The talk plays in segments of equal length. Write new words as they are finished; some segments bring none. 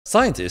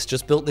Scientists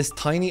just built this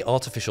tiny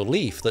artificial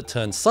leaf that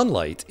turns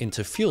sunlight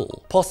into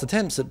fuel. Past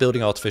attempts at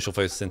building artificial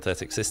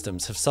photosynthetic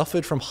systems have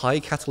suffered from high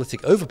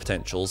catalytic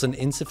overpotentials and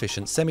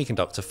insufficient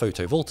semiconductor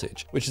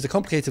photovoltage, which is a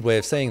complicated way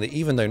of saying that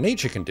even though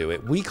nature can do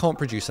it, we can't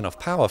produce enough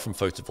power from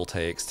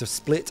photovoltaics to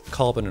split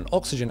carbon and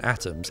oxygen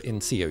atoms in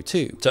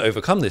CO2. To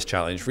overcome this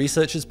challenge,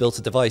 researchers built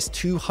a device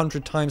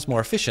 200 times more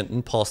efficient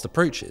than past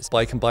approaches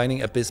by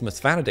combining a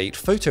bismuth vanadate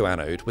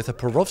photoanode with a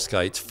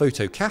perovskite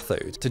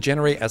photocathode to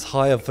generate as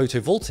high a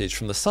photovoltage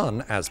from the sun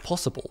as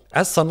possible.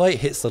 As sunlight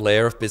hits the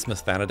layer of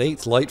bismuth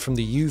vanadate, light from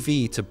the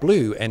UV to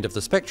blue end of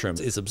the spectrum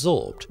is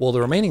absorbed, while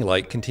the remaining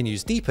light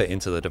continues deeper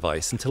into the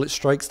device until it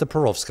strikes the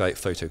perovskite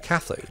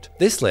photocathode.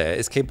 This layer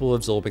is capable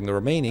of absorbing the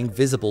remaining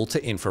visible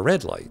to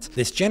infrared light.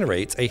 This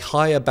generates a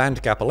higher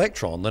bandgap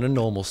electron than a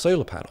normal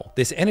solar panel.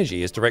 This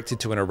energy is directed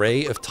to an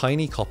array of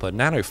tiny copper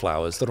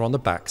nanoflowers that are on the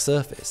back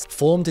surface,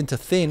 formed into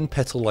thin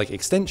petal-like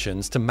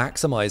extensions to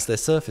maximize their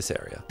surface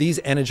area.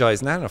 These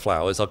energized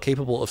nanoflowers are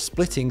capable of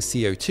splitting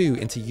CO2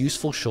 into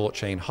useful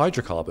short-chain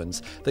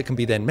hydrocarbons that can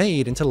be then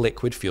made into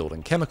liquid fuel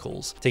and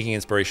chemicals, taking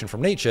inspiration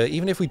from nature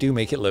even if we do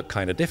make it look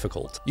kinda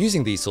difficult.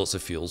 Using these sorts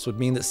of fuels would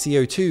mean that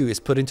CO2 is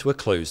put into a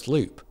closed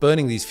loop.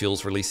 Burning these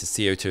fuels releases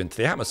CO2 into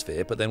the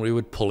atmosphere, but then we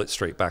would pull it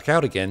straight back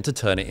out again to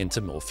turn it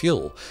into more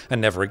fuel,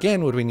 and never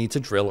again would we need to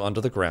drill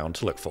under the ground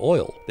to look for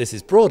oil. This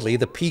is broadly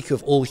the peak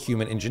of all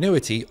human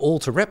ingenuity, all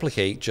to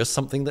replicate just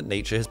something that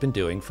nature has been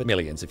doing for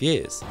millions of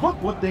years. Look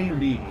what they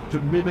need to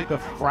mimic a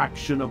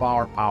fraction of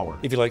our power.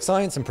 If you like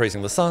science and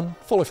praising the sun,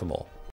 follow for more.